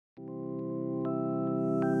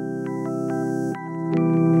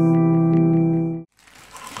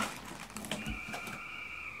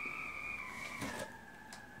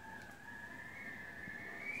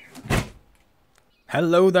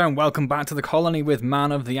Hello there and welcome back to the colony with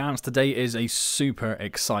ManOfTheAntz. Today is a super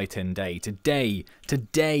exciting day.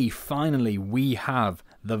 Today, finally, we have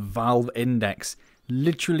the Valve Index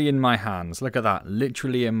literally in my hands. Look at that,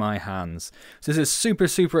 literally in my hands. So this is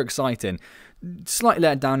super exciting. Slightly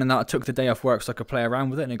let down in that I took the day off work so I could play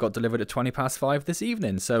around with it, and it got delivered at 5:20 this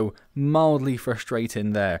evening, so mildly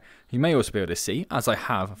frustrating there. You may also be able to see, as I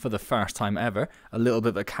have for the first time ever, a little bit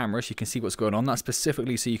of a camera so you can see what's going on. That's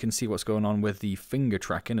specifically so you can see what's going on with the finger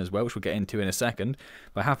tracking as well, which we'll get into in a second.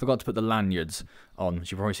 But I have forgot to put the lanyards on,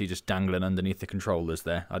 which you probably see just dangling underneath the controllers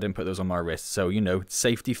there. I didn't put those on my wrist, so you know,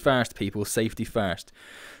 safety first people, safety first.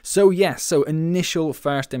 So yes, so initial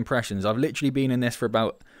first impressions. I've literally been in this for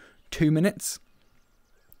about 2 minutes.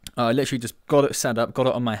 I literally just got it set up, got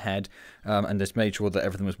it on my head, and just made sure that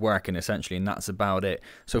everything was working essentially, and that's about it.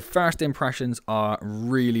 So first impressions are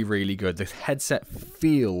really good. The headset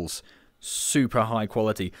feels super high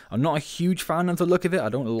quality. I'm not a huge fan of the look of it. I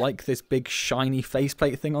don't like this big shiny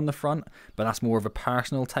faceplate thing on the front, but that's more of a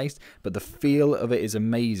personal taste. But the feel of it is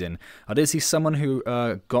amazing. I did see someone who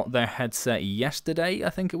got their headset yesterday, I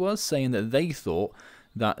think it was, saying that they thought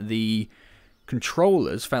that the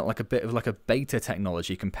controllers felt like a bit of like a beta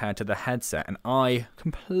technology compared to the headset, and I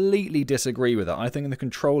completely disagree with that. I think the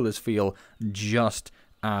controllers feel just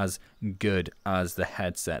as good as the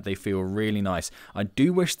headset. They feel really nice. I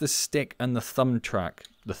do wish the stick and the thumb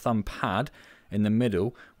pad in the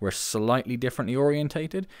middle were slightly differently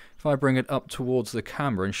orientated. If I bring it up towards the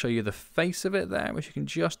camera and show you the face of it there, which you can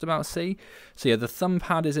just about see. So yeah, the thumb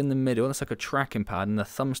pad is in the middle, that's like a tracking pad, and the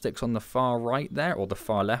thumbstick's on the far right there, or the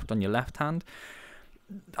far left on your left hand.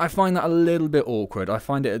 I find that a little bit awkward. I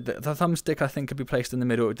find it, the thumbstick I think could be placed in the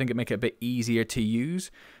middle. I think it'd make it a bit easier to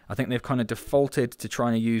use. I think they've kind of defaulted to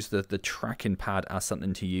trying to use the tracking pad as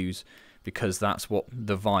something to use, because that's what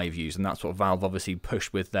the Vive used, and that's what Valve obviously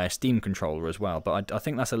pushed with their Steam controller as well. But I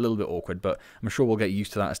think that's a little bit awkward, but I'm sure we'll get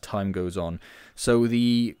used to that as time goes on. So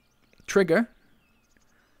the trigger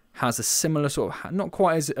has a similar sort of, not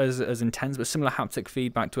quite as intense, but similar haptic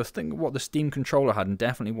feedback to, I think, what the Steam controller had, and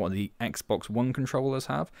definitely what the Xbox One controllers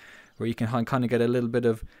have, where you can kind of get a little bit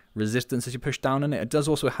of resistance as you push down on it. It does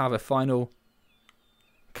also have a final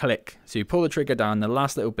click. So you pull the trigger down, the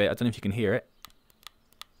last little bit, I don't know if you can hear it,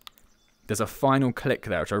 there's a final click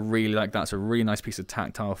there, which I really like. That's a really nice piece of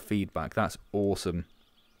tactile feedback. That's awesome.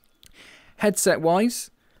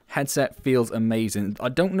 Headset-wise, headset feels amazing. I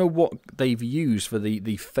don't know what they've used for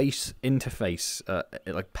the face interface,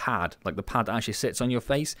 like pad, like the pad that actually sits on your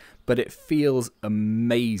face, but it feels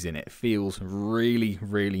amazing. It feels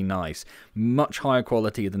really nice. Much higher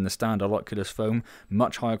quality than the standard Oculus foam,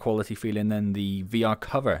 much higher quality feeling than the VR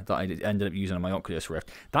cover that I ended up using on my Oculus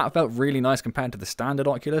Rift. That felt really nice compared to the standard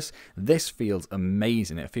Oculus. This feels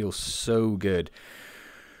amazing. It feels so good.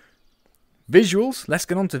 Visuals, let's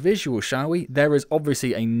get on to visuals, shall we? There is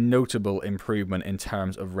obviously a notable improvement in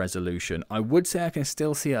terms of resolution. I would say I can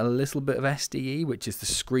still see a little bit of SDE, which is the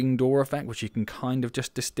screen door effect, which you can kind of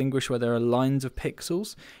just distinguish where there are lines of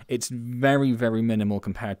pixels. It's very minimal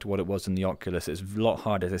compared to what it was in the Oculus. It's a lot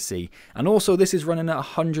harder to see. And also, this is running at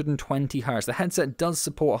 120 Hz. The headset does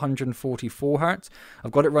support 144 Hz.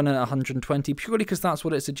 I've got it running at 120 purely because that's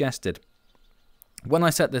what it suggested. When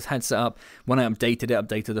I set this headset up, when I updated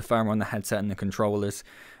the firmware on the headset and the controllers,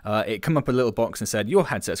 it came up a little box and said, your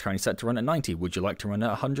headset's currently set to run at 90. Would you like to run at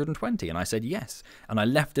 120? And I said yes. And I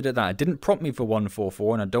left it at that. It didn't prompt me for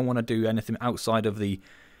 144, and I don't want to do anything outside of the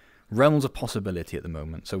realms of possibility at the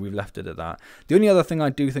moment, so we've left it at that. The only other thing I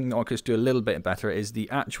do think the Oculus do a little bit better is the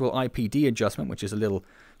actual IPD adjustment, which is a little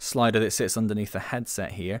slider that sits underneath the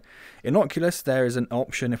headset here. In Oculus, there is an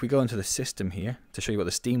option, if we go into the system here, to show you what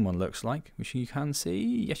the Steam one looks like, which you can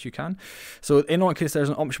see. Yes, you can. So in Oculus, there's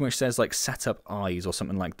an option which says like set up eyes or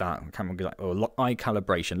something like that. I can't remember, or eye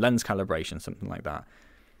calibration, lens calibration, something like that.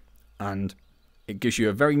 And it gives you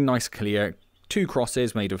a very nice, clear 2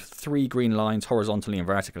 crosses made of 3 green lines horizontally and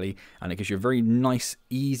vertically, and it gives you a very nice,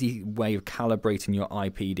 easy way of calibrating your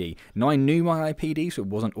IPD. Now, I knew my IPD, so it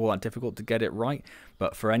wasn't all that difficult to get it right,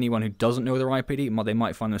 but for anyone who doesn't know their IPD, they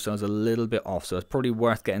might find themselves a little bit off, so it's probably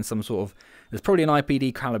worth getting some sort of, there's probably an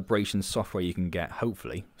IPD calibration software you can get,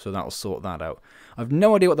 hopefully, so that'll sort that out. I've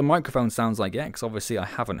no idea what the microphone sounds like yet, because obviously I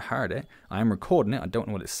haven't heard it. I am recording it, I don't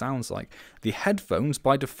know what it sounds like. The headphones,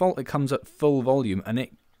 by default, it comes at full volume, and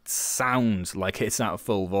it sounds like it's at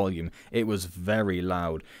full volume. It was very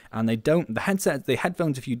loud, and the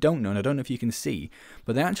headphones, if you don't know, and I don't know if you can see,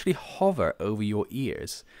 but they actually hover over your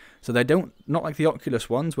ears. So they don't, not like the Oculus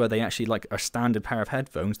ones where they actually like a standard pair of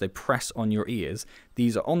headphones, they press on your ears.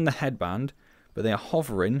 These are on the headband, but they are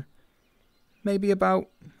hovering maybe about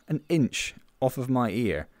an inch off of my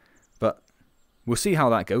ear. But we'll see how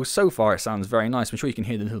that goes. So far, it sounds very nice. I'm sure you can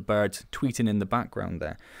hear the little birds tweeting in the background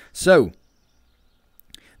there. So,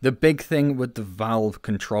 the big thing with the Valve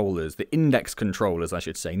controllers, the index controllers, I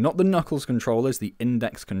should say, not the knuckles controllers, the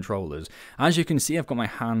index controllers. As you can see, I've got my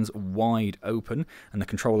hands wide open, and the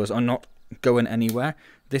controllers are not going anywhere.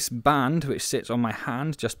 This band, which sits on my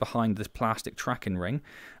hand just behind this plastic tracking ring,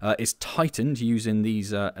 is tightened using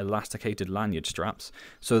these elasticated lanyard straps,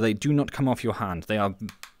 so they do not come off your hand. They are,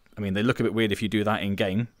 I mean, they look a bit weird if you do that in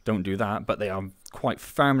game. Don't do that, but they are quite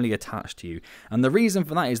firmly attached to you. And the reason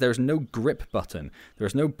for that is there is no grip button. There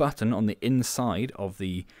is no button on the inside of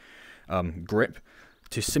the grip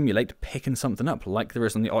to simulate picking something up, like there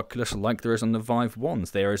is on the Oculus, like there is on the Vive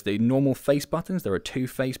ones. There is the normal face buttons. There are 2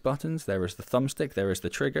 face buttons. There is the thumbstick. There is the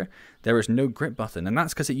trigger. There is no grip button, and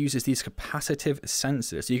that's because it uses these capacitive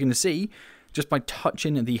sensors. So you can see, just by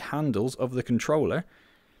touching the handles of the controller,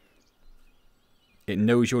 it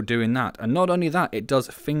knows you're doing that. And not only that, it does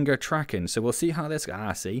finger tracking. So we'll see how this...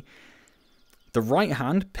 see. The right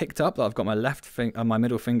hand picked up that I've got my my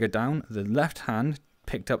middle finger down. The left hand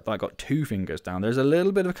picked up that I got 2 fingers down. There's a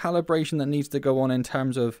little bit of calibration that needs to go on in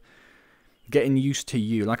terms of getting used to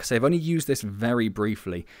you. Like I say, I've only used this very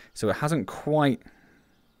briefly, so it hasn't quite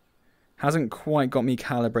got me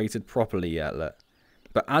calibrated properly yet. Look.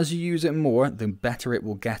 But as you use it more, the better it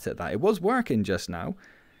will get at that. It was working just now.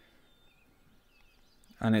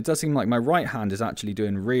 And it does seem like my right hand is actually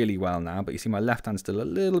doing really well now, but you see my left hand's still a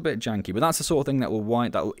little bit janky. But that's the sort of thing that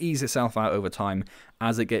will ease itself out over time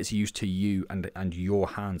as it gets used to you and your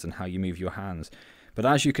hands and how you move your hands. But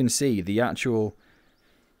as you can see, the actual...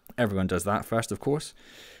 Everyone does that first, of course.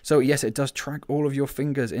 So yes, it does track all of your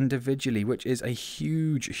fingers individually, which is a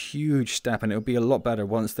huge, huge step, and it'll be a lot better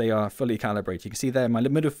once they are fully calibrated. You can see there, my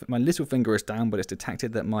little finger is down, but it's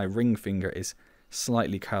detected that my ring finger is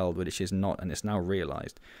slightly curled, which is not, and it's now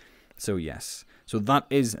realized. So yes, so that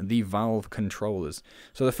is the Valve controllers.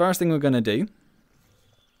 So the first thing we're going to do,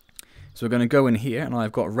 so we're going to go in here, and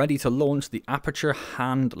I've got ready to launch the Aperture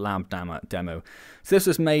Hand Lab demo. So this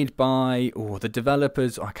was made by the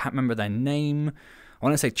developers. I can't remember their name. I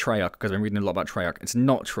want to say Treyarch because I'm reading a lot about Treyarch. It's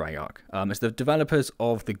not Treyarch. It's the developers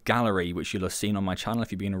of the Gallery, which you'll have seen on my channel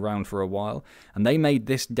if you've been around for a while. And they made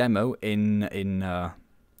this demo in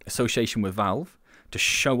association with Valve to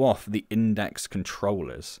show off the index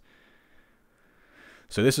controllers.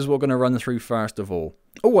 So this is what we're going to run through first of all.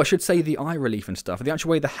 Oh, I should say the eye relief and stuff, the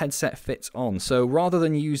actual way the headset fits on. So rather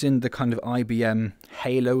than using the kind of IBM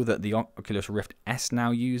Halo that the Oculus Rift S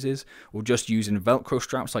now uses, or just using Velcro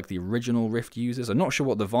straps like the original Rift uses, I'm not sure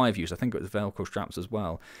what the Vive used, I think it was Velcro straps as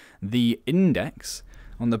well. The index,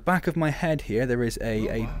 on the back of my head here, there is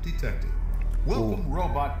a Welcome,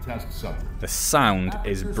 robot test subject. The sound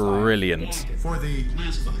is brilliant.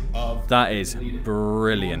 That is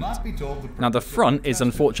brilliant. Now the front is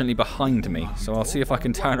unfortunately behind me, so I'll see if I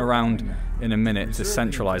can turn around in a minute to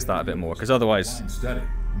centralize that a bit more, because otherwise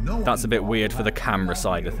that's a bit weird for the camera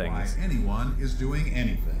side of things. Anyone is doing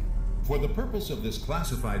anything. For the purpose of this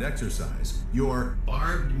classified exercise, your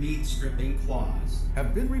barbed meat stripping claws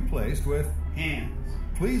have been replaced with hands.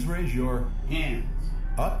 Please raise your hands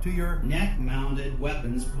up to your neck-mounted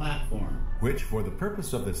weapons platform, which for the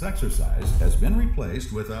purpose of this exercise has been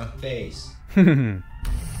replaced with a face. Good.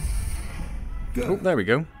 Oh, there we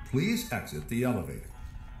go. Please exit the elevator.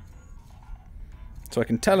 So I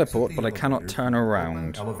can teleport, but I cannot turn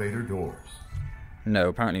around. Elevator doors. No,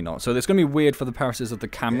 apparently not. So it's going to be weird for the purposes of the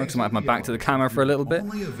camera, because I might have my back to the camera for a little bit.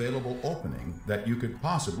 Only available opening that you could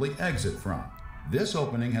possibly exit from. This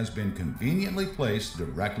opening has been conveniently placed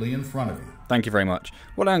directly in front of you. Thank you very much.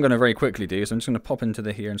 What I'm going to very quickly do is I'm just going to pop into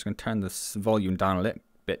the here and just going to turn this volume down a little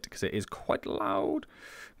bit because it is quite loud.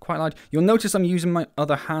 Quite loud. You'll notice I'm using my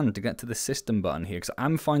other hand to get to the system button here because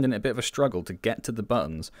I'm finding it a bit of a struggle to get to the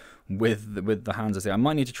buttons with the hands as they are. I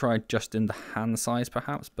might need to try adjusting the hand size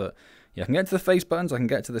perhaps, but yeah, I can get to the face buttons, I can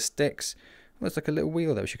get to the sticks. Well, there's like a little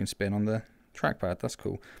wheel there which you can spin on the trackpad, that's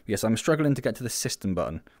cool. But yes, I'm struggling to get to the system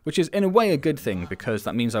button, which is in a way a good thing because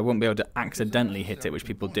that means I won't be able to accidentally hit it, which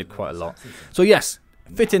people did quite a lot. So yes,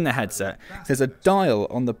 fit in the headset. There's a dial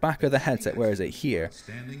on the back of the headset. Where is it? Here.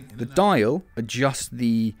 The dial adjusts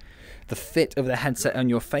the fit of the headset on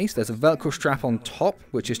your face. There's a Velcro strap on top,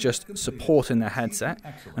 which is just supporting the headset.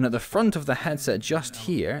 And at the front of the headset, just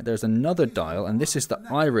here, there's another dial, and this is the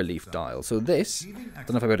eye relief dial. So this, I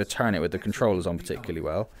don't know if I'll be able to turn it with the controllers on particularly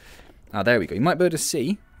well. Ah, there we go. You might be able to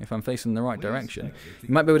see, if I'm facing the right direction,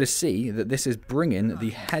 you might be able to see that this is bringing the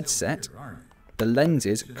headset, the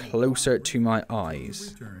lenses, closer to my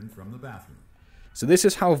eyes. So this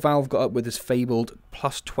is how Valve got up with this fabled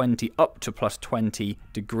 +20, up to +20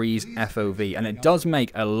 degrees FOV. And it does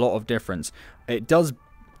make a lot of difference. It does,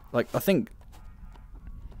 like, I think,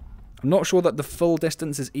 I'm not sure that the full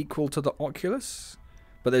distance is equal to the Oculus.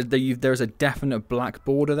 But there's a definite black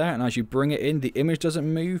border there, and as you bring it in, the image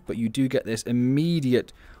doesn't move, but you do get this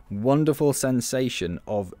immediate, wonderful sensation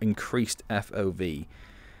of increased FOV,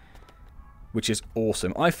 which is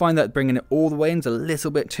awesome. I find that bringing it all the way in is a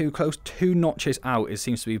little bit too close. 2 notches out, it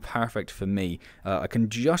seems to be perfect for me. I can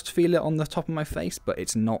just feel it on the top of my face, but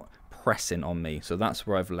it's not pressing on me, so that's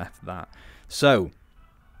where I've left that. So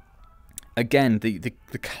again, the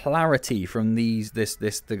clarity from the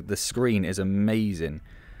screen is amazing.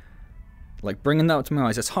 Like, bringing that up to my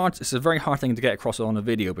eyes, it's a very hard thing to get across on a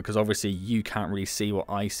video, because obviously you can't really see what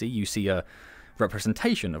I see. You see a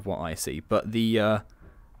representation of what I see, but the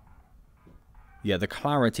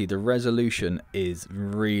clarity, the resolution is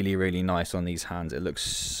really, really nice on these hands. It looks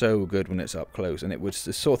so good when it's up close, and it was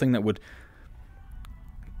the sort of thing that would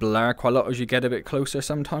blur quite a lot as you get a bit closer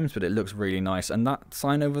sometimes, but it looks really nice. And that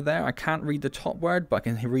sign over there, I can't read the top word, but I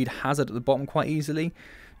can read hazard at the bottom quite easily.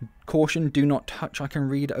 Caution, do not touch, I can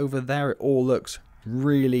read over there. It all looks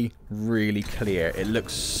really, really clear. It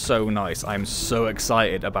looks so nice. I'm so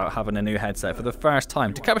excited about having a new headset for the first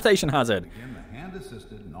time. Decapitation hazard. Begin the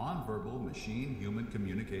hand-assisted, non-verbal, machine-human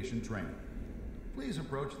communication training. Please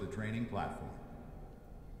approach the training platform.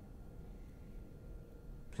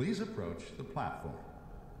 Please approach the platform.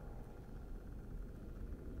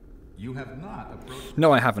 You have not approached...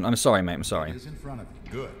 No, I haven't. I'm sorry, mate. I'm sorry. Is in front of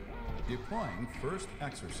you. Good. Deploying first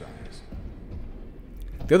exercise.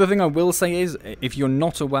 The other thing I will say is, if you're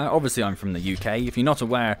not aware, obviously I'm from the UK, if you're not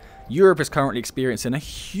aware, Europe is currently experiencing a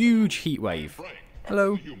huge heat wave. Frank,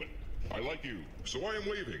 hello. Human. I like you, so I am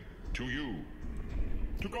waving to you.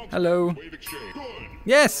 To hello. Wave exchange. Good.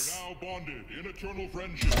 Yes. We are now bonded in eternal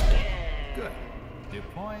friendship. Good.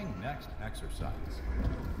 Deploying next exercise.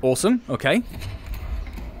 Awesome. Okay.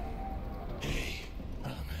 Hey, I'm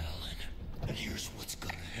Alan, and here's what's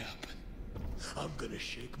gonna happen. I'm gonna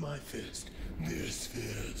shake my fist, this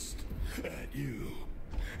fist, at you,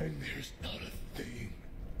 and there's not a thing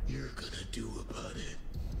you're gonna do about it.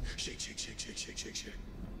 Shake, shake, shake, shake, shake, shake, shake.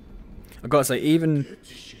 I've got to say, even Get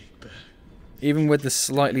to shake back. even with the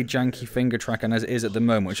slightly janky finger tracking as it is at the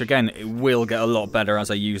moment, which again, it will get a lot better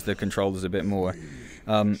as I use the controllers a bit more.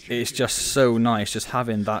 It's just so nice, just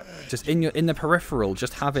having that, just in the peripheral,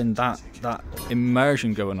 just having that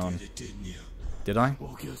immersion going on. Didn't you? Did I?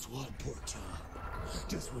 Well, guess what, pork chop?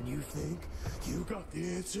 Just when you think you got the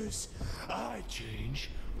answers, I change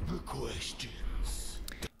the questions.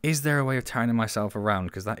 Is there a way of turning myself around?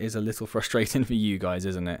 Because that is a little frustrating for you guys,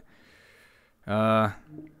 isn't it? If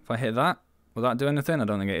I hit that, will that do anything? I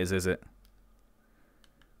don't think it is it?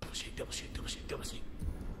 Double shake, double shake, double shake, double shake.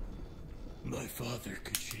 My father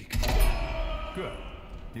could shake. Good.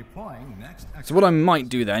 Deploying next exercise. So what I might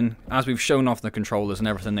do then, as we've shown off the controllers and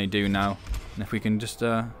everything they do now, and if we can just,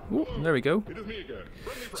 ooh, there we go. It is me again.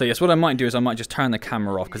 So yes, what I might do is I might just turn the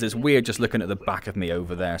camera off, because it's weird just looking at the back of me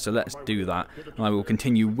over there. So let's do that, and I will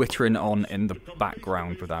continue wittering on in the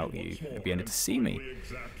background without you being able to see me.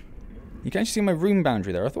 You can actually see my room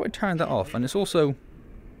boundary there. I thought I turned that off, and it's also...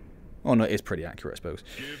 Oh no, it is pretty accurate, I suppose.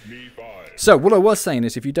 Give me 5. So, what I was saying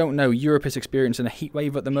is, if you don't know, Europe is experiencing a heat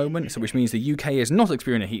wave at the moment, so which means the UK is not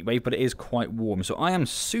experiencing a heat wave, but it is quite warm. So I am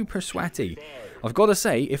super sweaty. I've got to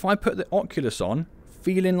say, if I put the Oculus on,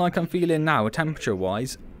 feeling like I'm feeling now,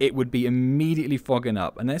 temperature-wise, it would be immediately fogging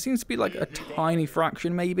up. And there seems to be like a tiny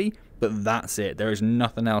fraction, maybe, but that's it. There is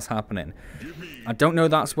nothing else happening. I don't know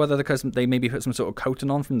that's whether because they maybe put some sort of coating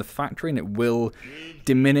on from the factory and it will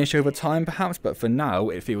diminish over time, perhaps, but for now,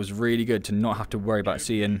 it feels really good to not have to worry about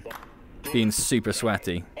being super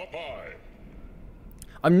sweaty. Up high.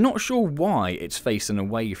 I'm not sure why it's facing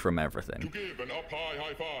away from To everything. give an up high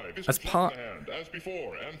high five is As to part- flatten the hand as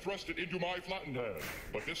before and thrust it into my flattened hand,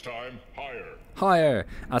 but this time higher. Higher.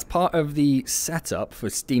 As part of the setup for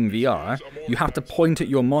Steam VR, you have to point at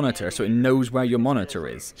your monitor so it knows where your monitor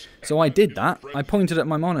is. So I did that. I pointed at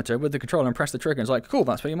my monitor with the controller and pressed the trigger and it's like, cool,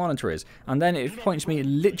 that's where your monitor is. And then it points me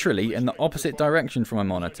literally in the opposite direction from my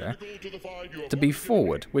monitor to be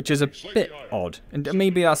forward, which is a bit odd. And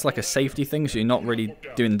maybe that's like a safety thing, so you're not really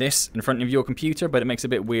doing this in front of your computer, but it makes it a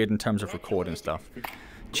bit weird in terms of recording stuff.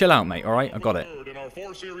 Chill out, mate, alright? I got it. Third in our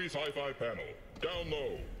 4 series hi-fi panel. Down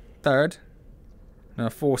low. Third. Now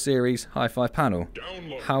 4 series hi-fi panel. Down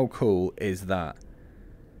low. How cool is that?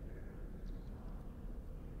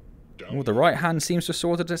 Down Oh, the right hand seems to have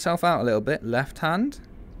sorted itself out a little bit. Left hand.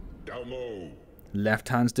 Down low. Left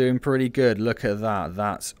hand's doing pretty good. Look at that.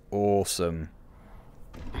 That's awesome.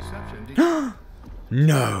 Deception.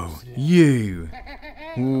 No, you.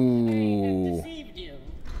 Ooh. Deceived you.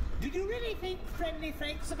 Did you really think Friendly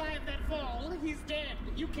Frank survived that fall? He's dead.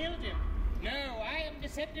 You killed him. No, I am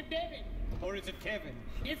Deceptive David. Or is it Kevin?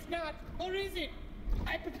 It's not. Or is it?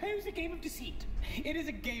 I propose a game of deceit. It is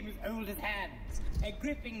a game as old as hands. A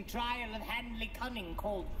gripping trial of handly cunning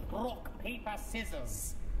called rock, paper,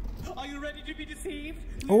 scissors. Are you ready to be deceived?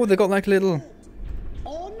 Oh, they got like little...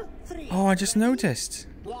 On 3. Oh, I just noticed.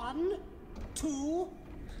 1, 2,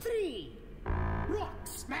 3. Rock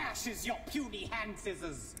smashes your puny hand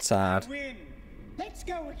scissors. Sad. I win. Let's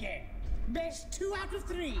go again. Best 2 out of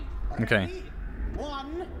 3. Okay. Ready?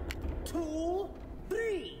 1, 2,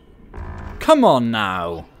 3. Come on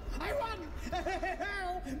now. I won!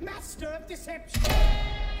 Master of deception.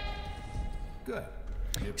 Good.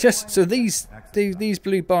 Yes, so these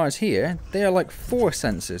blue bars here, they are like force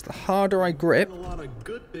sensors. The harder I grip, A lot of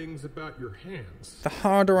good things about your hands. the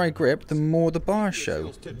harder I grip, the more the bars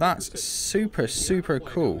show. That's super, super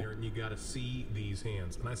cool. And you gotta see these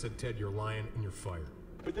hands. And I said, Ted, you're lying and you're fired.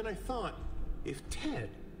 But then I thought, if Ted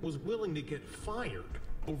was willing to get fired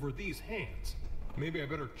over these hands, maybe I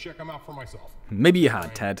better check them out for myself. Maybe you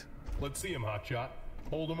had, Ted. Let's see him, hotshot.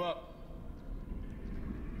 Hold him up.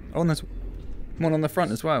 Oh, and there's one on the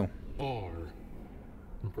front as well. R.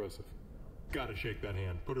 Impressive. Gotta shake that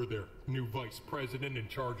hand. Put her there. New vice president in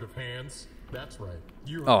charge of hands. That's right.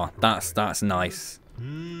 You're Oh, that's nice.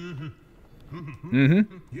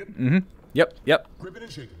 Yep, yep. Gripping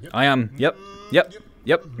and shaking. Yep. I am. Yep, yep,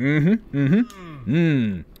 yep.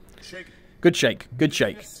 Shake. Good shake, good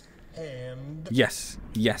shake. Business hand. Yes,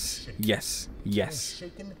 yes, yes, yes,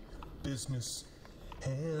 Shaking business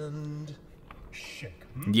hand. Shake.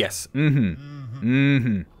 yes.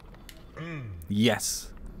 Yes.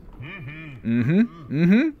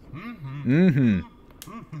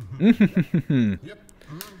 Yep.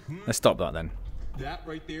 Let's stop that then. That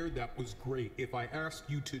right there, that was great. If I asked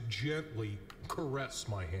you to gently caress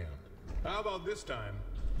my hand, how about this time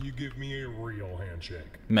you give me a real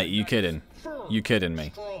handshake? Mate, you kidding? Firm, You kidding me?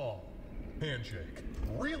 Strong handshake.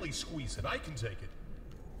 Really squeeze it. I can take it.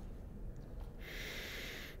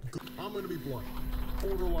 I'm gonna be blunt.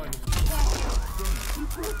 Borderline. You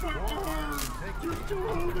broke my arm. You're still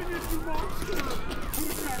holding it, you monster. Put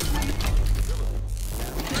it back, please.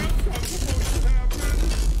 That's not supposed to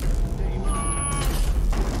happen.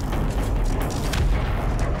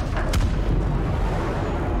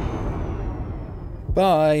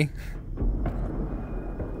 Bye.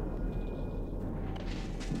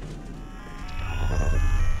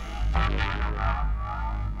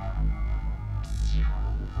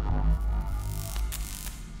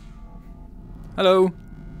 Hello.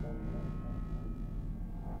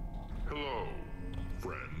 Hello,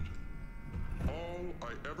 friend. All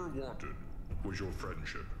I ever wanted was your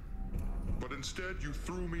friendship. But instead you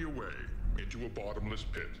threw me away into a bottomless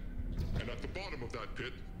pit. And at the bottom of that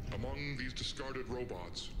pit, among these discarded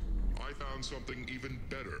robots, I found something even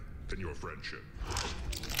better than your friendship.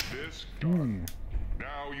 This gun.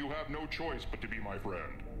 Now you have no choice but to be my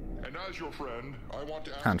friend. And as your friend, I want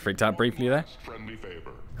to ask Hand freaked out one briefly there. last friendly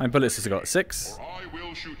favor. How many bullets has it got? 6? Or I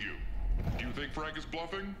will shoot you. Do you think Frank is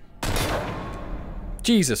bluffing?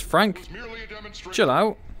 Jesus, Frank. It's merely a demonstration. Chill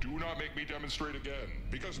out. Do not make me demonstrate again,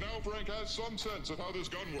 because now Frank has some sense of how this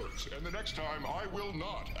gun works, and the next time I will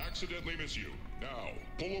not accidentally miss you. Now,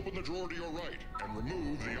 pull open the drawer to your right and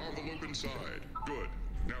remove the envelope inside. Good.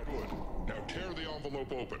 Now tear the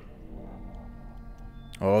envelope open.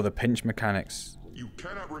 Oh, the pinch mechanics. You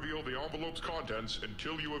cannot reveal the envelope's contents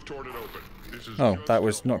until you have torn it open. This is Oh, just that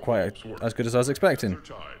was how not quite envelopes work. as good as I was expecting. They're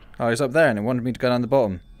tied. Oh, he's up there and it wanted me to go down the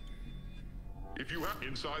bottom. If you have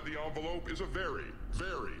inside the envelope is a very,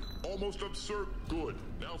 very, almost absurd good.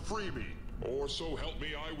 Now free me, or so help me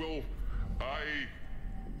I will...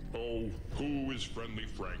 Oh, who is Friendly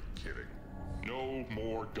Frank kidding? No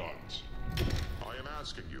more guns. I am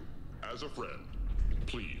asking you, as a friend,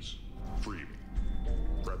 please, free me.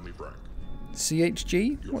 Friendly Frank.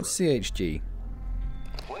 CHG? What's CHG?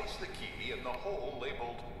 Place the key in the hole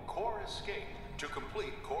labeled Core Escape to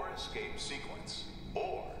complete Core Escape sequence.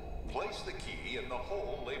 Or place the key in the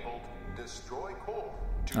hole labeled Destroy Core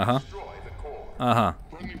to destroy the core.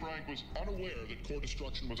 Friendly Frank was unaware that core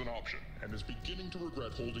destruction was an option, and is beginning to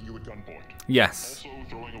regret holding you at gunpoint. Yes. Also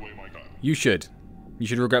throwing away my gun. You should. You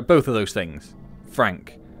should regret both of those things.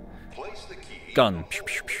 Frank. Place the key Gun. in the hole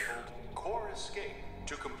labeled Core Escape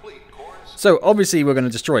to complete Core Escape. So, obviously we're going to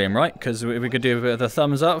destroy him, right? Because we could do a bit of the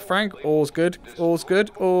thumbs up, Frank. All's good. All's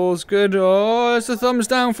good. All's good. Oh, it's a thumbs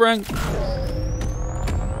down, Frank.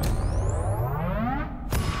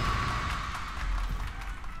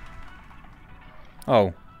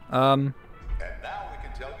 Oh. And now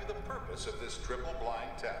purpose of this triple blind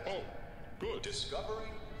test. Oh, good.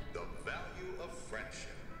 Discovering the value of friendship.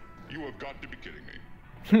 You have got to be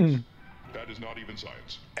kidding me. That is not even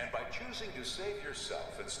science. And by choosing to save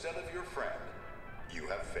yourself instead of your friend, you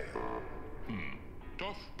have failed.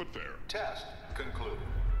 Tough, but fair. Test concluded.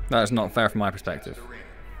 That is not fair from my perspective. Test arena.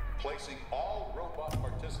 Placing all robot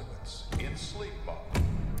participants in sleep mode.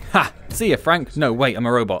 Ha! See ya, Frank. No, wait, I'm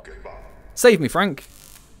a robot. Goodbye. Save me, Frank.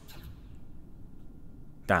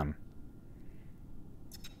 Damn.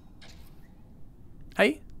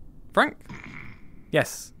 Hey? Frank?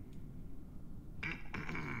 Yes.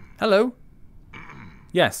 Hello?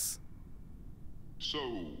 Yes. So,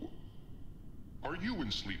 are you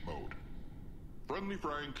in sleep mode? Friendly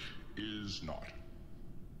Frank is not.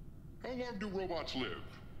 How long do robots live?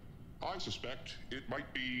 I suspect it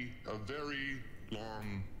might be a very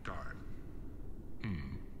long time.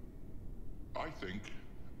 I think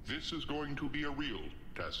this is going to be a real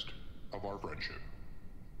test of our friendship.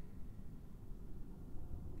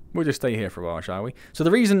 We'll just stay here for a while, shall we? So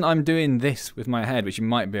the reason I'm doing this with my head, which you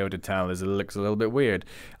might be able to tell, is it looks a little bit weird.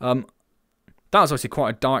 That was obviously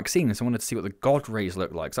quite a dark scene, so I wanted to see what the God rays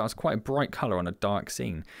look like. So that was quite a bright colour on a dark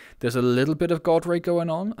scene. There's a little bit of God ray going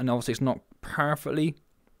on, and obviously it's not perfectly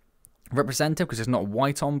representative because it's not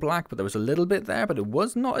white on black, but there was a little bit there, but it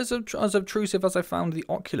was not as obtrusive as I found the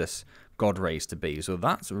Oculus God rays to be, so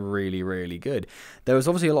that's really, really good. There was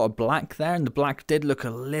obviously a lot of black there, and the black did look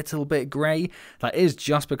a little bit grey. That is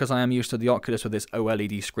just because I am used to the Oculus with its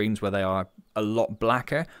OLED screens where they are a lot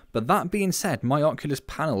blacker, but that being said, my Oculus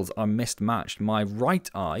panels are mismatched. My right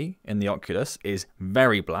eye in the Oculus is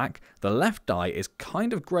very black, the left eye is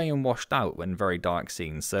kind of grey and washed out when very dark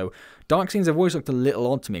scenes, so dark scenes have always looked a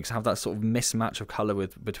little odd to me because I have that sort of mismatch of colour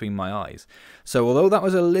between my eyes. So although that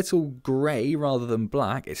was a little grey rather than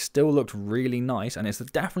black, it still looked really nice, and it's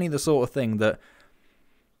definitely the sort of thing that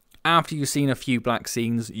after you've seen a few black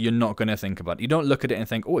scenes, you're not going to think about it. You don't look at it and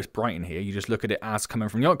think, oh, it's bright in here. You just look at it as coming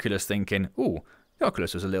from the Oculus thinking, oh, the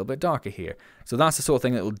Oculus was a little bit darker here. So that's the sort of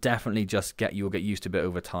thing that will definitely just you'll get used to a bit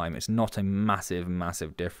over time. It's not a massive,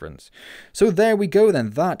 massive difference. So there we go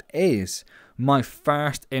then. That is my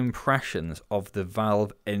first impressions of the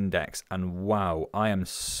Valve Index. And wow, I am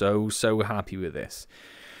so, so happy with this.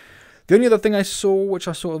 The only other thing I saw, which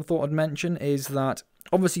I sort of thought I'd mention, is that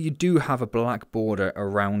obviously you do have a black border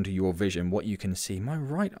around your vision, what you can see. My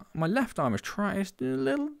left arm is a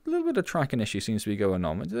little bit of tracking issue seems to be going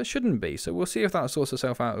on. There shouldn't be, so we'll see if that sorts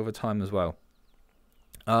itself out over time as well.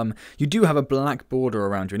 You do have a black border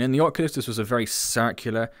around you, and in the Oculus this was a very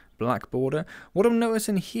circular black border. What I'm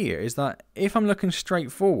noticing here is that if I'm looking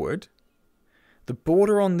straight forward, the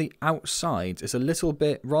border on the outsides is a little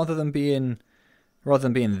bit, rather than being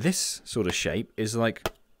this sort of shape, is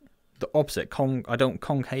like the opposite.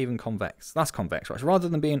 Concave and convex. That's convex, right? So rather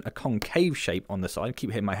than being a concave shape on the side, I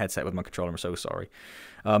keep hitting my headset with my controller, I'm so sorry.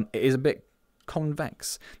 It is a bit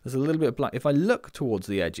convex. There's a little bit of black. If I look towards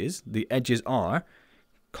the edges are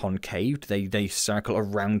concaved. They circle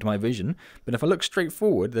around my vision. But if I look straight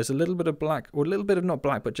forward, there's a little bit of black, or a little bit of not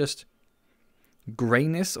black, but just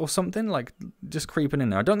grayness or something, like just creeping in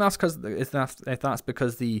there. I don't know if that's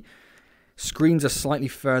because the screens are slightly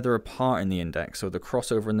further apart in the Index, so the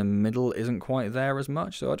crossover in the middle isn't quite there as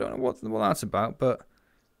much. So I don't know what that's about, but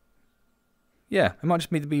yeah, it might just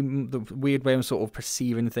be the weird way I'm sort of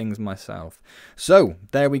perceiving things myself. So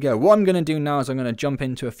there we go. What I'm going to do now is I'm going to jump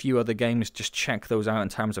into a few other games, just check those out in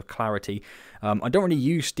terms of clarity. I don't really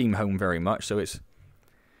use Steam Home very much, so it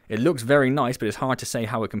looks very nice, but it's hard to say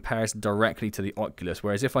how it compares directly to the Oculus.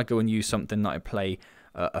 Whereas if I go and use something that I play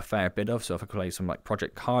a fair bit of, so if I play some like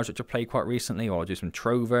Project Cars, which I played quite recently, or I'll do some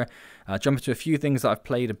Trover, jump into a few things that I've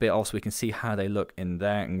played a bit of so we can see how they look in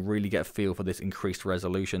there and really get a feel for this increased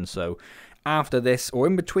resolution. So after this, or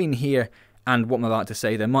in between here and what I'm about to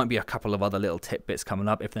say, there might be a couple of other little tidbits coming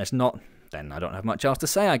up. If there's not, then I don't have much else to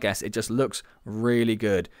say, I guess. It just looks really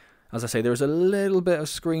good. As I say, there's a little bit of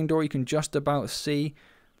screen door you can just about see,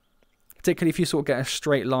 particularly if you sort of get a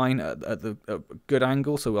straight line at a good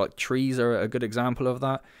angle. So like trees are a good example of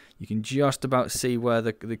that. You can just about see where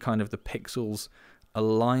the kind of the pixels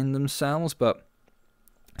align themselves, but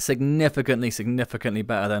significantly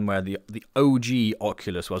better than where the OG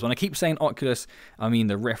Oculus was. When I keep saying Oculus, I mean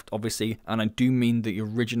the Rift, obviously, and I do mean the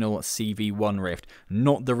original CV1 Rift,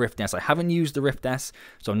 not the Rift S. I haven't used the Rift S,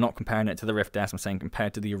 so I'm not comparing it to the Rift S. I'm saying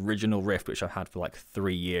compared to the original Rift, which I've had for like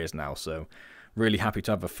 3 years now, so really happy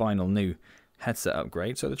to have a final new headset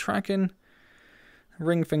upgrade. So the tracking,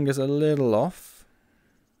 ring finger's a little off.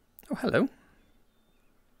 Oh, hello.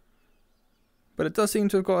 But it does seem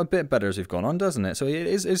to have got a bit better as we've gone on, doesn't it? So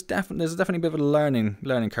there's definitely a bit of a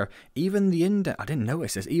learning curve. Even the index, I didn't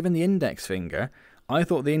notice this, even the index finger, I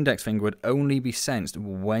thought the index finger would only be sensed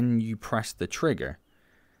when you press the trigger.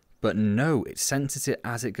 But no, it senses it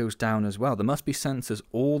as it goes down as well. There must be sensors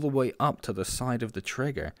all the way up to the side of the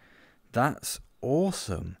trigger. That's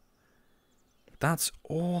awesome. That's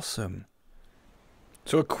awesome.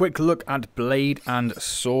 So a quick look at Blade and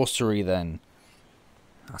Sorcery then.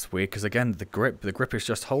 That's weird because again the grip is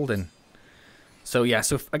just holding. So yeah,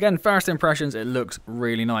 so again, first impressions, it looks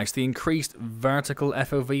really nice. The increased vertical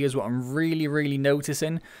FOV is what I'm really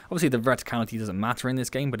noticing. Obviously the verticality doesn't matter in this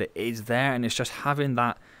game, but it is there, and it's just having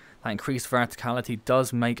that increased verticality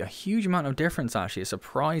does make a huge amount of difference actually. It's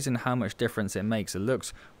surprising how much difference it makes. It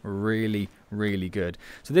looks really good.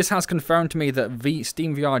 So this has confirmed to me that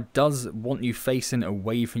Steam VR does want you facing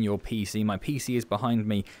away from your PC. My PC is behind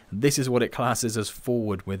me. This is what it classes as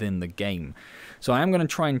forward within the game. So I am going to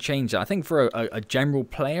try and change that. I think for a general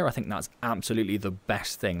player, I think that's absolutely the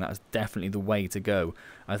best thing. That's definitely the way to go.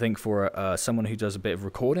 I think for someone who does a bit of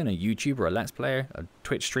recording, a YouTuber, a Let's Player, a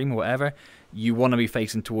Twitch streamer, whatever, you want to be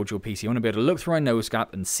facing towards your PC. You want to be able to look through my nose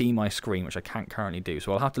gap and see my screen, which I can't currently do.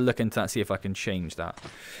 So I'll have to look into that, see if I can change that.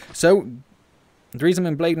 So the reason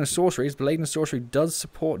I'm in Blade and Sorcery is Blade and Sorcery does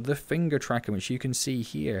support the finger tracking, which you can see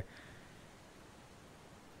here.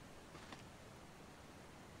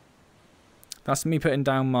 That's me putting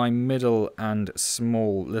down my middle and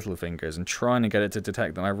small little fingers and trying to get it to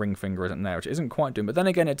detect that my ring finger isn't there, which isn't quite doing. But then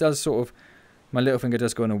again, it does sort of, my little finger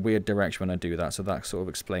does go in a weird direction when I do that, so that sort of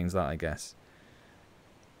explains that, I guess.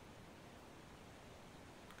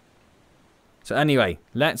 So anyway,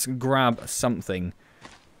 let's grab something.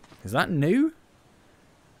 Is that new?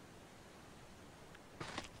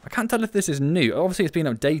 I can't tell if this is new. Obviously, it's been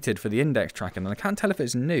updated for the index tracking, and I can't tell if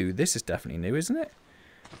it's new. This is definitely new, isn't it?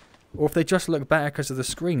 Or if they just look better because of the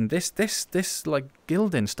screen. This like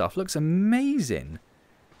gilding stuff looks amazing.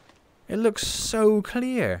 It looks so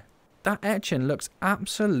clear. That etching looks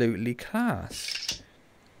absolutely class.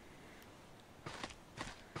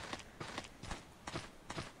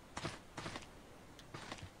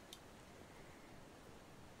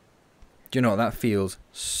 Do you know what? That feels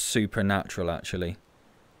supernatural, actually.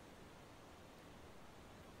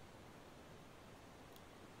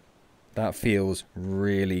 That feels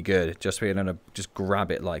really good. Just being able to just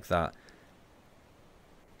grab it like that.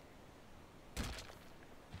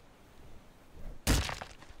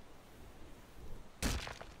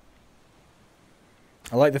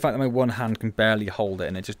 I like the fact that my one hand can barely hold it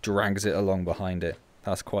and it just drags it along behind it.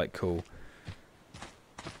 That's quite cool.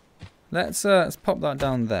 Let's pop that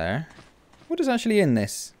down there. What is actually in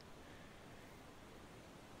this?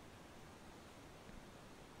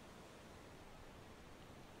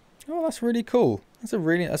 Oh, that's really cool. That's a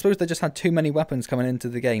really... I suppose they just had too many weapons coming into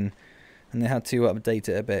the game and they had to update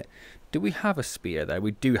it a bit. Do we have a spear there?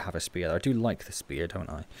 We do have a spear there. I do like the spear, don't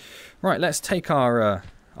I? Right, let's take our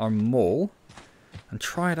maul and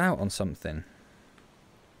try it out on something.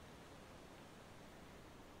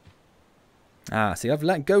 Ah, see, I've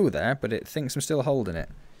let go there, but it thinks I'm still holding it.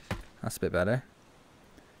 That's a bit better.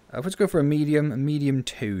 Let's go for a medium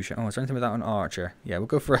 2. Oh, is there anything with that on Archer? Yeah, we'll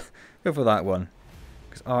go for that one.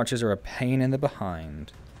 Because Archers are a pain in the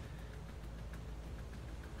behind.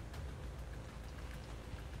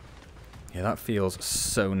 Yeah, that feels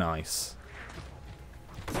so nice.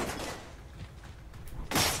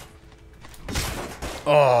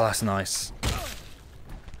 Oh, that's nice.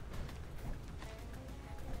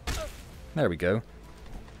 There we go.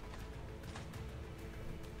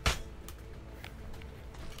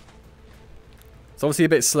 It's obviously a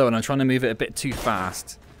bit slow and I'm trying to move it a bit too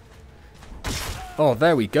fast. Oh,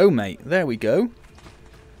 there we go, mate. There we go.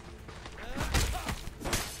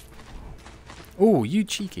 Oh, you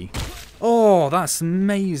cheeky. Oh, that's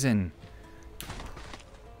amazing.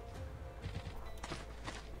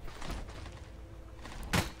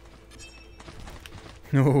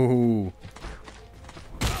 No.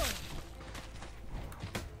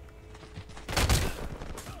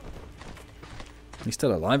 He's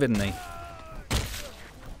still alive, isn't he?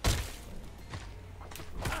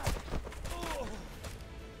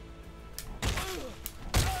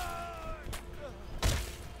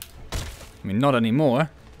 I mean, not anymore.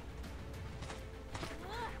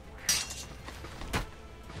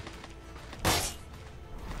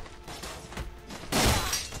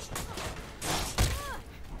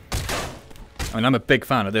 I mean, I'm a big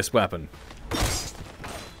fan of this weapon.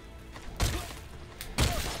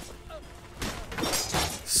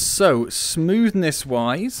 So,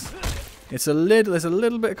 smoothness-wise, there's a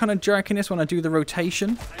little bit of kind of jerkiness when I do the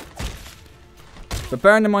rotation. But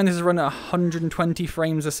bearing in mind this is running at 120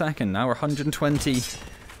 frames a second now, or 120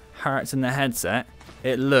 hertz in the headset,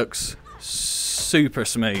 it looks super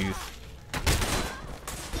smooth.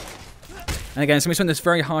 And again, it's something that's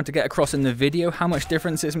very hard to get across in the video, how much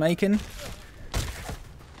difference it's making.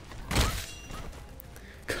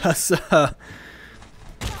 Because the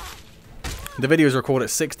video is recorded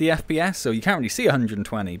at 60 FPS, so you can't really see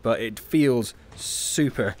 120, but it feels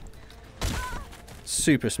super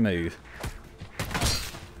smooth.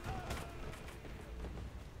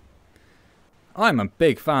 I'm a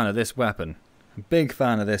big fan of this weapon. Big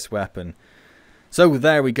fan of this weapon. So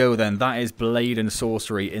there we go then. That is Blade and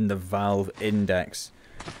Sorcery in the Valve Index.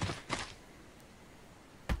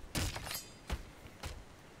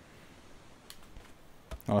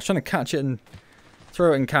 I was trying to catch it and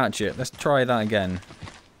throw it and catch it. Let's try that again.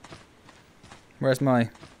 Where's my...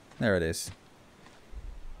 There it is.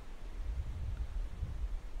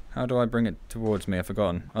 How do I bring it towards me? I've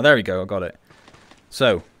forgotten. Oh, there we go. I got it.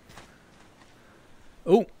 So.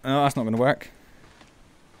 Oh, no, that's not going to work.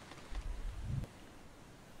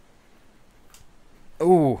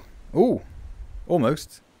 Oh. Oh.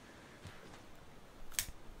 Almost.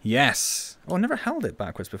 Yes. Oh, I never held it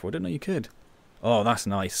backwards before. Didn't know you could. Oh, that's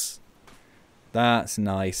nice. That's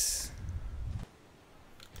nice.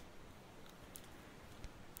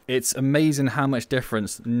 It's amazing how much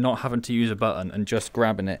difference not having to use a button and just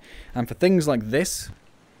grabbing it. And for things like this,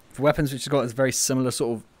 for weapons which have got a very similar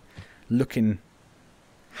sort of looking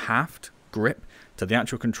haft grip to the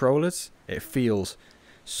actual controllers, it feels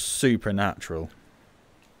supernatural.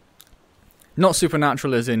 Not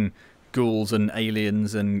supernatural as in ghouls and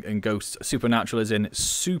aliens and ghosts. Supernatural as in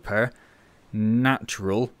super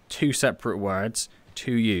natural, two separate words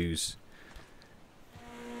to use.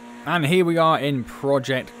 And here we are in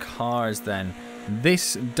Project Cars then.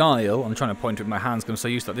 This dial, I'm trying to point it with my hands because I'm so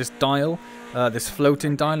used to it. This dial, this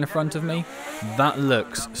floating dial in front of me, that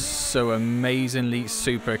looks so amazingly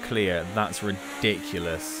super clear. That's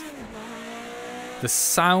ridiculous. The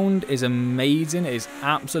sound is amazing. It is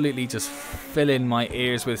absolutely just filling my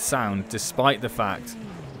ears with sound, despite the fact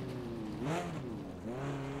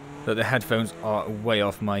that the headphones are way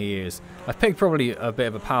off my ears. I've picked probably a bit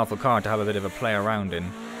of a powerful car to have a bit of a play around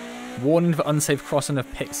in. Warning for unsafe crossing of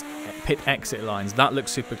pit exit lines. That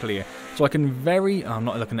looks super clear. So I can I'm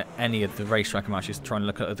not looking at any of the racetrack. I'm actually trying to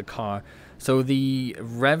look at the car. So the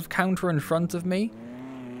rev counter in front of me,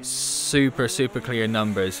 super clear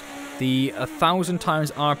numbers. The 1,000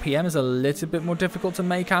 times RPM is a little bit more difficult to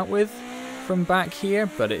make out with from back here,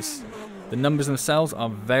 but the numbers themselves are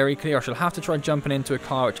very clear. I shall have to try jumping into a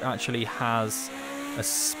car which actually has a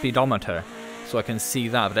speedometer so I can see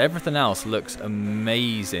that, but everything else looks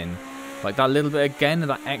amazing. Like that little bit again of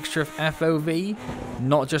that extra FOV,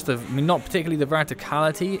 not particularly the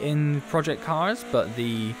verticality in Project Cars, but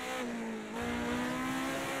the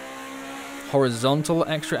horizontal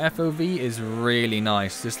extra FOV is really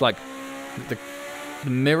nice. Just like the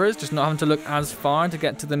mirrors, just not having to look as far to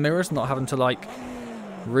get to the mirrors, not having to like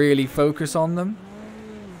really focus on them.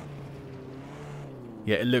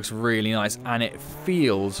 Yeah, it looks really nice and it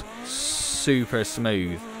feels super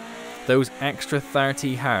smooth. Those extra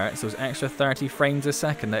 30 hertz, those extra 30 frames a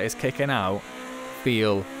second that is kicking out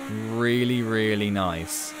feel really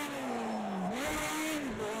nice.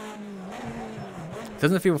 It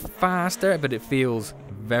doesn't feel faster, but it feels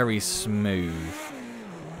very smooth.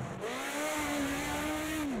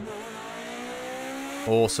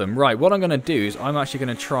 Awesome. Right, what I'm going to do is I'm actually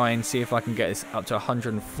going to try and see if I can get this up to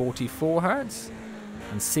 144 hertz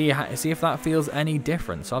and see if that feels any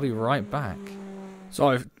different. So I'll be right back. So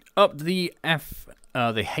I've upped the HS,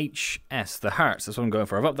 the hertz, that's what I'm going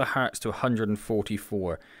for. I've upped the hertz to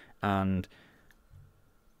 144, and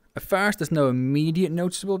at first there's no immediate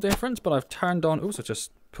noticeable difference, but I've turned on, so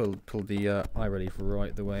just pulled the eye relief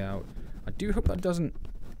right the way out. I do hope that doesn't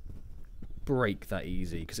break that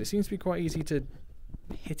easy, because it seems to be quite easy to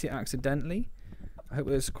hit it accidentally. I hope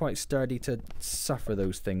it's quite sturdy to suffer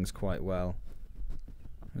those things quite well.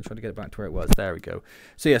 I'm trying to get it back to where it was. There we go.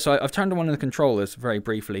 So yeah, so I've turned on one of the controllers very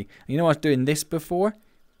briefly. You know, I was doing this before,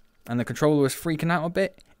 and the controller was freaking out a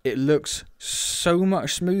bit. It looks so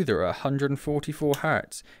much smoother at 144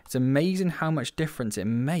 hertz. It's amazing how much difference it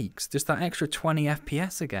makes. Just that extra 20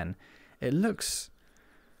 FPS again. It looks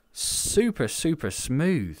super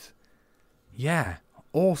smooth. Yeah,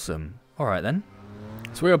 awesome. All right then.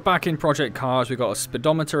 So we are back in Project Cars. We've got a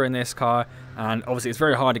speedometer in this car, and obviously it's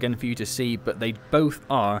very hard again for you to see, but they both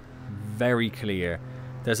are very clear.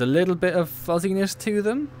 There's a little bit of fuzziness to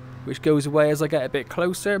them, which goes away as I get a bit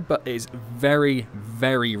closer, but it's very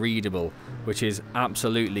readable, which is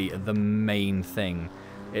absolutely the main thing.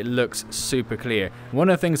 It looks super clear. One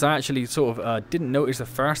of the things I actually sort of didn't notice the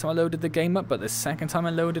first time I loaded the game up, but the second time I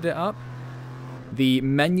loaded it up, the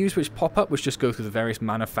menus which pop up, which just go through the various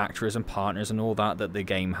manufacturers and partners and all that the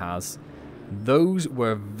game has, those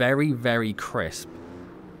were very, very crisp.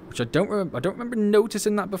 Which I don't remember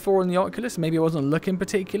noticing that before in the Oculus. Maybe I wasn't looking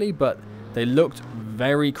particularly, but they looked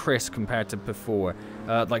very crisp compared to before.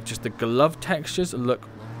 Like just the glove textures look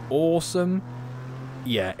awesome.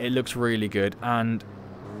 Yeah, it looks really good. And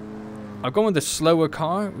I've gone with the slower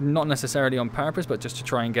car, not necessarily on purpose, but just to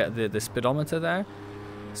try and get the speedometer there.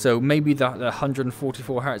 So maybe the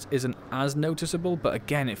 144 Hz isn't as noticeable, but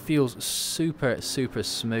again, it feels super, super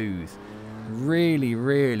smooth. Really,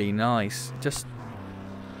 really nice. Just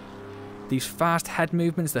these fast head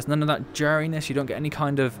movements, there's none of that jarriness. You don't get any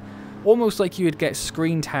kind of, almost like you would get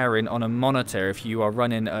screen tearing on a monitor if you are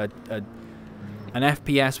running an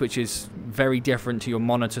FPS which is very different to your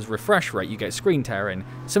monitor's refresh rate. You get screen tearing.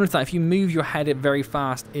 Similar to that, if you move your head very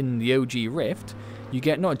fast in the OG Rift, you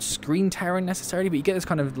get not screen tearing necessarily, but you get this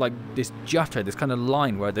kind of like this jutter, this kind of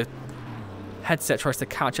line where the headset tries to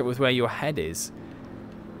catch up with where your head is.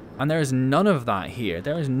 And there is none of that here.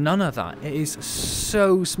 There is none of that. It is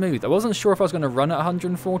so smooth. I wasn't sure if I was going to run at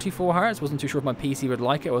 144 Hz. Wasn't too sure if my PC would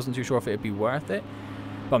like it. I wasn't too sure if it would be worth it.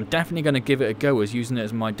 But I'm definitely going to give it a go as using it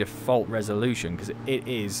as my default resolution, because it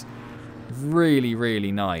is really,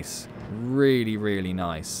 really nice. Really, really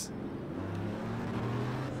nice.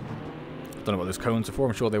 Don't know what those cones are for.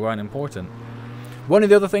 I'm sure they weren't important. One of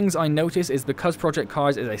the other things I noticed is because Project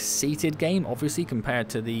Cars is a seated game, obviously, compared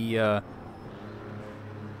to the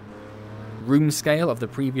room scale of the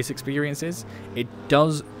previous experiences, it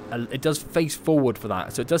does face forward for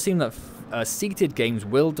that. So it does seem that seated games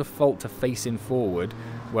will default to facing forward,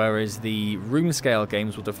 whereas the room scale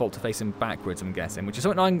games will default to facing backwards, I'm guessing, which is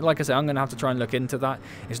something, like I said, I'm going to have to try and look into that.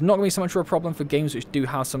 It's not going to be so much of a problem for games which do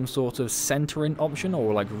have some sort of centering option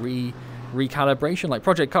or like recalibration, like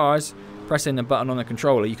Project Cars. Pressing a button on the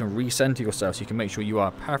controller, you can recenter yourself so you can make sure you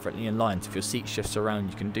are perfectly in line. So if your seat shifts around,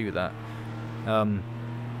 you can do that.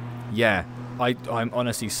 Yeah, I'm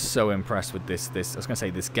honestly so impressed with this. I was going to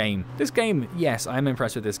say this game. This game, yes, I'm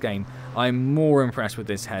impressed with this game. I'm more impressed with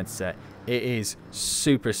this headset. It is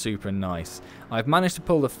super, super nice. I've managed to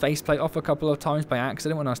pull the faceplate off a couple of times by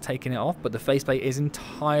accident when I was taking it off, but the faceplate is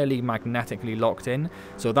entirely magnetically locked in,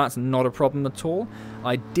 so that's not a problem at all.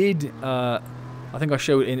 I did, I think I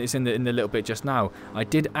showed it's in the little bit just now. I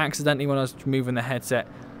did accidentally, when I was moving the headset,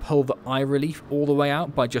 pull the eye relief all the way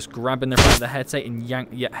out by just grabbing the front of the headset and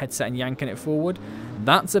yanking it forward.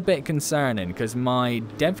 That's a bit concerning because my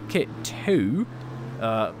Dev Kit 2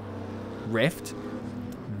 Rift,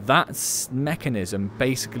 that mechanism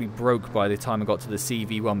basically broke by the time I got to the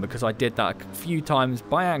CV1 because I did that a few times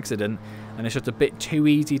by accident, and it's just a bit too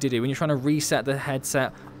easy to do. When you're trying to reset the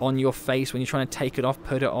headset on your face, when you're trying to take it off,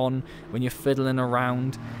 put it on, when you're fiddling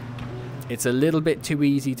around, it's a little bit too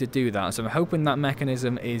easy to do that. So I'm hoping that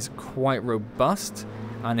mechanism is quite robust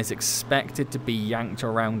and is expected to be yanked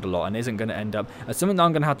around a lot and isn't going to end up as something that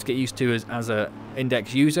I'm going to have to get used to as a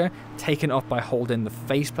Index user, taking it off by holding the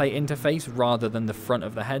faceplate interface rather than the front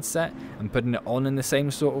of the headset and putting it on in the same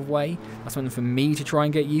sort of way. That's something for me to try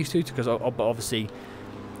and get used to, because obviously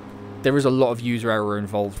there is a lot of user error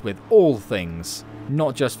involved with all things,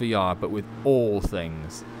 not just VR, but with all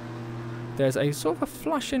things. There's a sort of a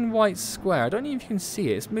flashing white square. I don't know if you can see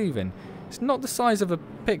it. It's moving. It's not the size of a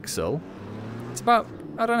pixel. It's about,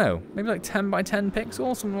 I don't know, maybe like 10 by 10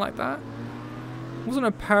 pixels, something like that. It wasn't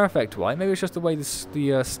a perfect white. Maybe it's just the way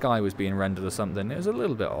the sky was being rendered or something. It was a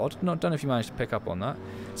little bit odd. Don't know if you managed to pick up on that.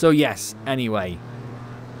 So yes, anyway,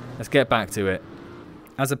 let's get back to it.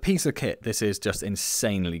 As a piece of kit, this is just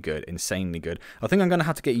insanely good, insanely good. I think I'm going to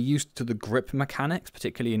have to get used to the grip mechanics,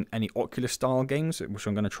 particularly in any Oculus style games, which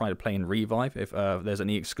I'm going to try to play in Revive if there's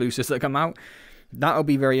any exclusives that come out. That'll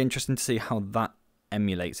be very interesting to see how that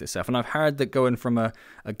emulates itself. And I've heard that going from a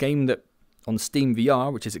game that on Steam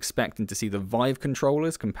VR, which is expecting to see the Vive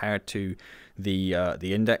controllers compared to the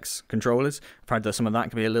Index controllers, I've heard that some of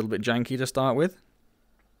that can be a little bit janky to start with.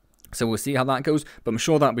 So we'll see how that goes, but I'm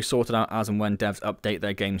sure that'll be sorted out as and when devs update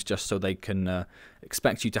their games, just so they can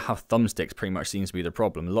expect you to have thumbsticks. Pretty much seems to be the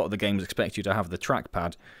problem. A lot of the games expect you to have the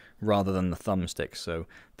trackpad rather than the thumbstick, so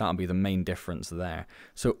that'll be the main difference there.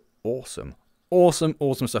 So awesome. Awesome,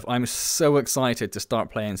 awesome stuff. I'm so excited to start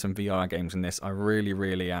playing some VR games in this. I really,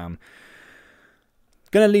 really am.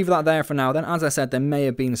 Going to leave that there for now then. As I said, there may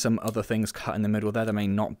have been some other things cut in the middle there. There may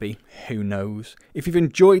not be. Who knows? If you've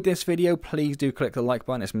enjoyed this video, please do click the like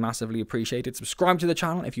button. It's massively appreciated. Subscribe to the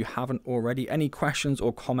channel if you haven't already. Any questions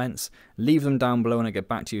or comments, leave them down below and I'll get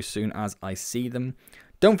back to you as soon as I see them.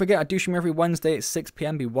 Don't forget, I do stream every Wednesday at 6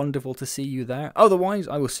 PM. Be wonderful to see you there. Otherwise,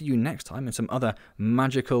 I will see you next time in some other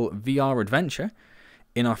magical VR adventure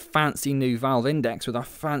in our fancy new Valve Index, with our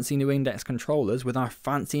fancy new Index controllers, with our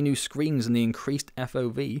fancy new screens and the increased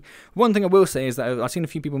FOV. One thing I will say is that I've seen a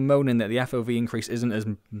few people moaning that the FOV increase isn't as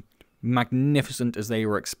magnificent as they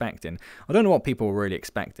were expecting. I don't know what people were really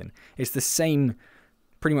expecting. It's the same,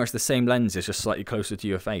 pretty much the same lenses, just slightly closer to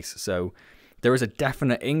your face. So there is a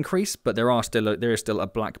definite increase, but there is still a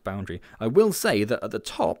black boundary. I will say that at the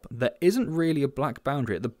top, there isn't really a black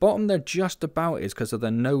boundary. At the bottom, there just about is because of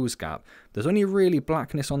the nose gap. There's only really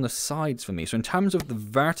blackness on the sides for me. So in terms of the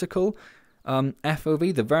vertical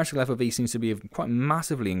FOV, the vertical FOV seems to be quite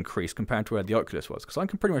massively increased compared to where the Oculus was. Because I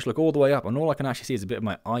can pretty much look all the way up, and all I can actually see is a bit of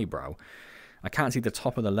my eyebrow. I can't see the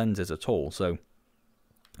top of the lenses at all. So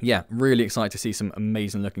yeah, really excited to see some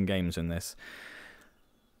amazing looking games in this.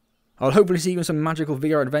 I'll hopefully see you in some magical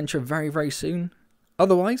VR adventure very, very soon.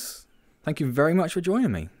 Otherwise, thank you very much for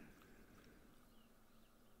joining me.